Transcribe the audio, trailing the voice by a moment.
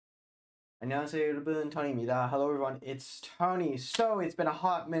안녕하세요 여러분, Tony입니다. Hello everyone, it's Tony. So it's been a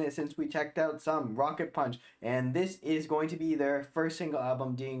hot minute since we checked out some Rocket Punch, and this is going to be their first single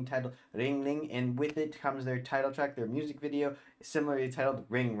album being titled Ring Ring, and with it comes their title track, their music video, similarly titled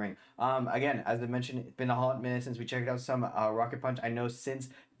Ring Ring. Again, as I mentioned, it's been a hot minute since we checked out some Rocket Punch. I know since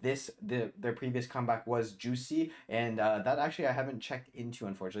their previous comeback was Juicy, and that actually I haven't checked into,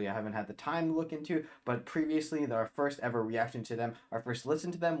 unfortunately. I haven't had the time to look into, but previously our first ever reaction to them, our first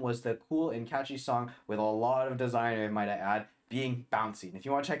listen to them, was the cool and catchy song with a lot of designer, might I add, being Bouncy. And if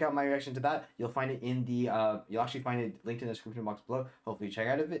you want to check out my reaction to that, you'll find it in the you'll actually find it linked in the description box below. Hopefully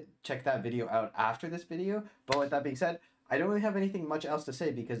check that video out after this video. But with that being said, I don't really have anything much else to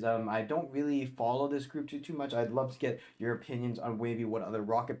say because I don't really follow this group too much. I'd love to get your opinions on maybe what other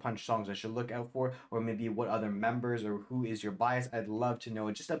Rocket Punch songs I should look out for, or maybe what other members, or who is your bias. I'd love to know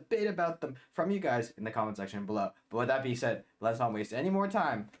just a bit about them from you guys in the comment section below. But with that being said, let's not waste any more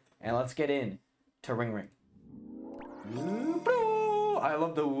time and let's get in to Ring Ring. I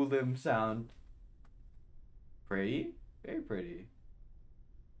love the Woolim sound. Pretty, very pretty.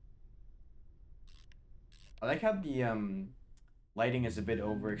 I like how the lighting is a bit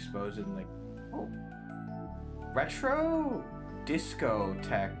overexposed and like, oh, retro disco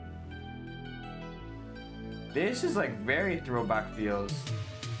tech. This is like very throwback feels.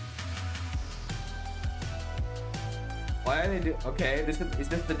 Why are they do? Okay, is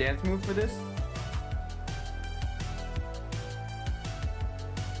this the dance move for this?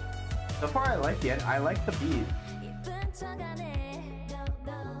 So far, I like it. I like the beat.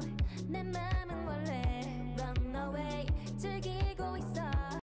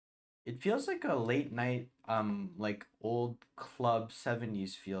 It feels like a late night, like old club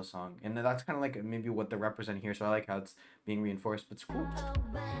 70s feel song, and that's kind of like maybe what they represent here. So I like how it's being reinforced, but it's cool.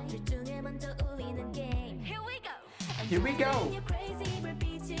 Here we go.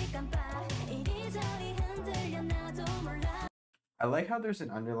 I like how there's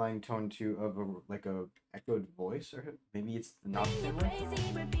an underlying tone too of like a echoed voice, or maybe it's not the same way,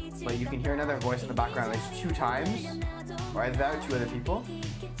 but you can hear another voice in the background like 2 times, or either that or 2 other people.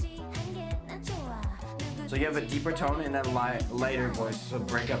 So you have a deeper tone and then lighter voice, so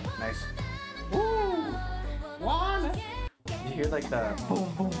break up, nice. Woo! One! You hear like the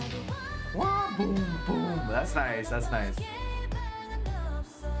boom boom, wah, boom boom. That's nice, that's nice.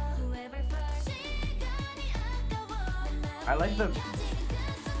 I like the...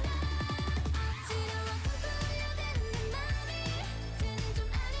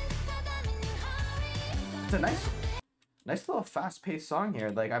 It's a nice little fast-paced song here.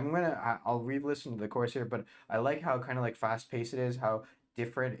 Like I'll re-listen to the chorus here, but I like how kind of like fast-paced it is, how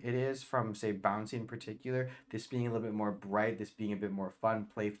different it is from say Bouncy in particular. This being a little bit more bright, this being a bit more fun,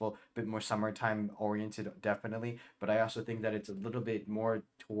 playful, a bit more summertime oriented, definitely. But I also think that it's a little bit more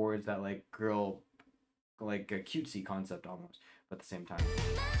towards that like girl, like a cutesy concept almost, but at the same time.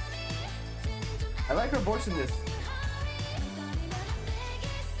 I like her voice in this.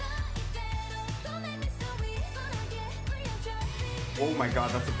 Oh my god,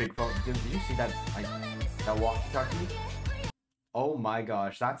 that's a big phone. Did you see that, like, that walkie-talkie? Oh my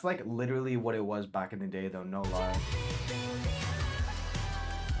gosh, that's like literally what it was back in the day though, no lie.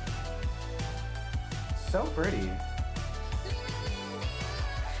 So pretty.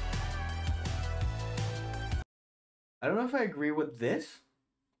 I don't know if I agree with this,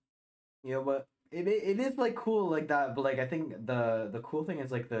 you know, but it is like cool like that. But like I think the cool thing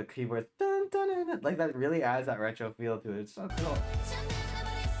is like the keyboard, dun, dun, dun, dun, like that really adds that retro feel to it. It's so cool.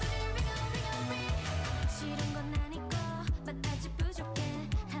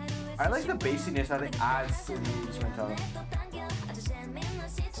 I like the bassiness that it adds to the instrumental.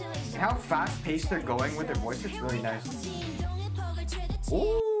 And how fast paced they're going with their voice. It's really nice.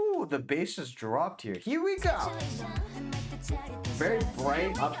 Ooh, the bass just dropped here. Here we go. Very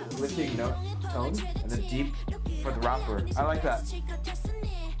bright, uplifting tones, and then deep for the rapper. I like that.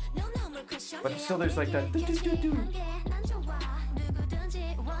 But still, there's like that.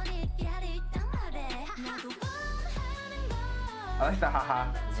 I like the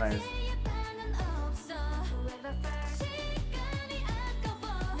haha. It's nice.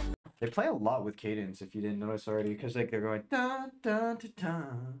 They play a lot with cadence, if you didn't notice already, because like they're going dun dun dun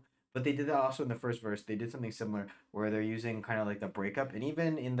dun. But they did that also in the first verse. They did something similar where they're using kind of like the breakup, and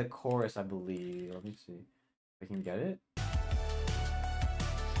even in the chorus, I believe. Let me see if I can get it.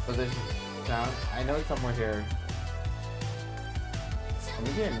 So there's sound. I know it's somewhere here. Or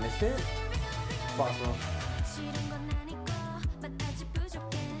maybe I missed it. It's possible.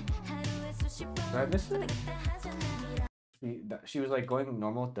 Did I miss it? She was like going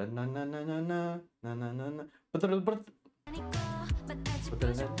normal. Na na na na na na na na na.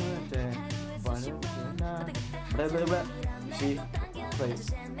 See, play.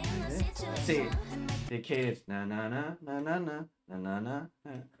 See, the cadence. Na na na na na na na na na.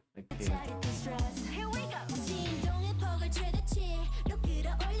 The cadence.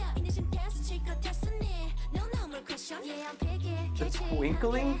 The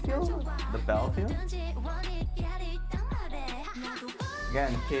twinkling feel, the bell feel.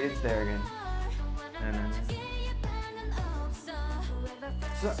 Again, cadence there again. Na, na, na.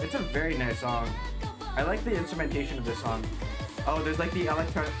 So it's a very nice song. I like the instrumentation of this song. Oh, there's like the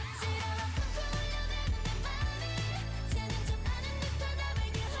electronic.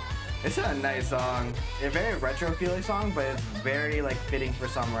 It's a nice song. A very retro feeling song, but it's very like fitting for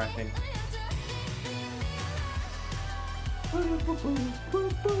summer, I think.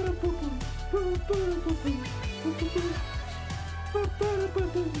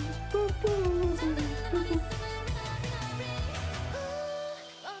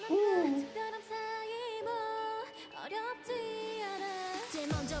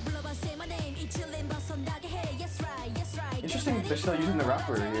 Interesting, they're still using the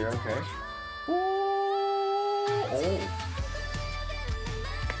rapper here, okay. Oh.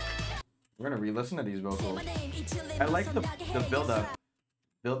 We're gonna re-listen to these vocals. I like the build-up.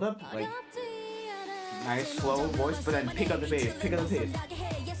 Build-up, like, nice, slow voice, but then pick up the bass, pick up the pace.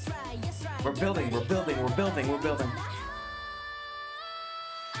 We're building, we're building, we're building, we're building.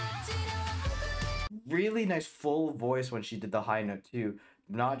 Really nice full voice when she did the high note too.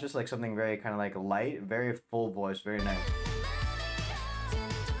 Not just like something very kind of like light, very full voice, very nice.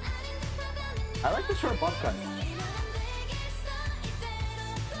 I like the short buff cut.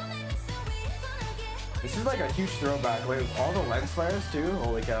 This is like a huge throwback. Wait, all the lens flares too.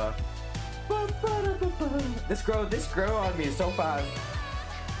 Holy cow! This grow on me so fast.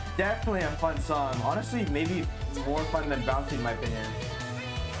 Definitely a fun song. Honestly, maybe more fun than Bouncy in my opinion.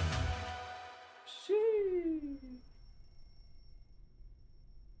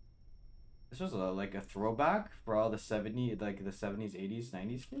 This was like a throwback for all the 70s, like the 70s, 80s,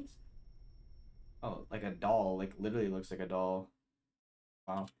 90s kids. Oh, like a doll, like literally looks like a doll.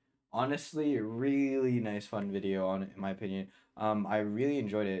 Wow. Honestly, really nice fun video on it, in my opinion. I really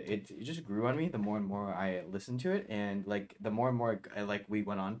enjoyed it. It just grew on me the more and more I listened to it, and like the more and more we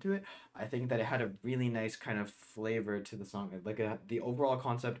went on to it, I think that it had a really nice kind of flavor to the song. Like the overall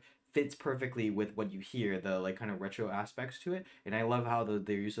concept fits perfectly with what you hear, the like kind of retro aspects to it, and I love how the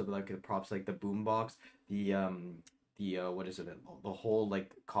use of like the props, like the boombox, the what is it, the whole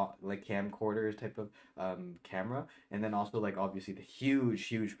like camcorder type of camera, and then also like obviously the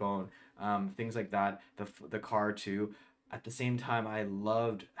huge phone, things like that, the car too. At the same time, I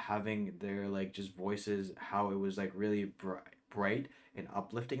loved having their like just voices, how it was like really bright and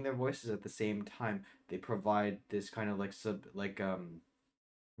uplifting their voices. At the same time, they provide this kind of like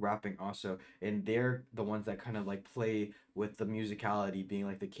rapping also, and they're the ones that kind of like play with the musicality, being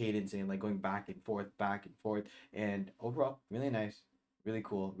like the cadence and like going back and forth, and overall really nice, really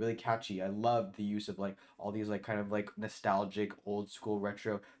cool, really catchy. I love the use of like all these like kind of like nostalgic old school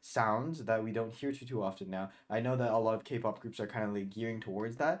retro sounds that we don't hear too often now. I know that a lot of K-pop groups are kind of like gearing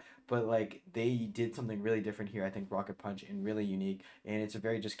towards that, but like they did something really different here, I think, Rocket Punch, and really unique, and it's a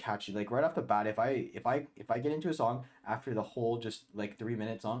very just catchy, like right off the bat. If I get into a song after the whole just like 3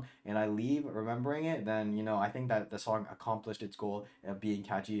 minute song and I leave remembering it, then you know I think that the song accomplished its goal of being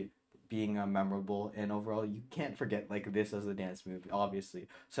catchy, being memorable, and overall you can't forget like this as a dance move, obviously.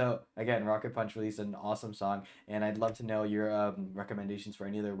 So again, Rocket Punch released an awesome song, and I'd love to know your recommendations for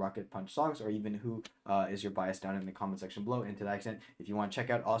any other Rocket Punch songs, or even who is your bias, down in the comment section below. And to that extent, if you want to check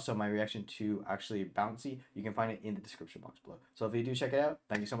out also my reaction to actually Bouncy, you can find it in the description box below. So if you do check it out,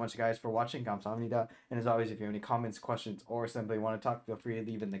 thank you so much guys for watching. 감사합니다. And as always, if you have any comments, questions, or simply want to talk, feel free to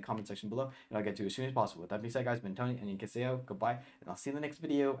leave in the comment section below, and I'll get to you as soon as possible. With that being said guys, been Tony, and you can say goodbye, and I'll see you in the next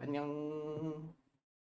video. 안녕.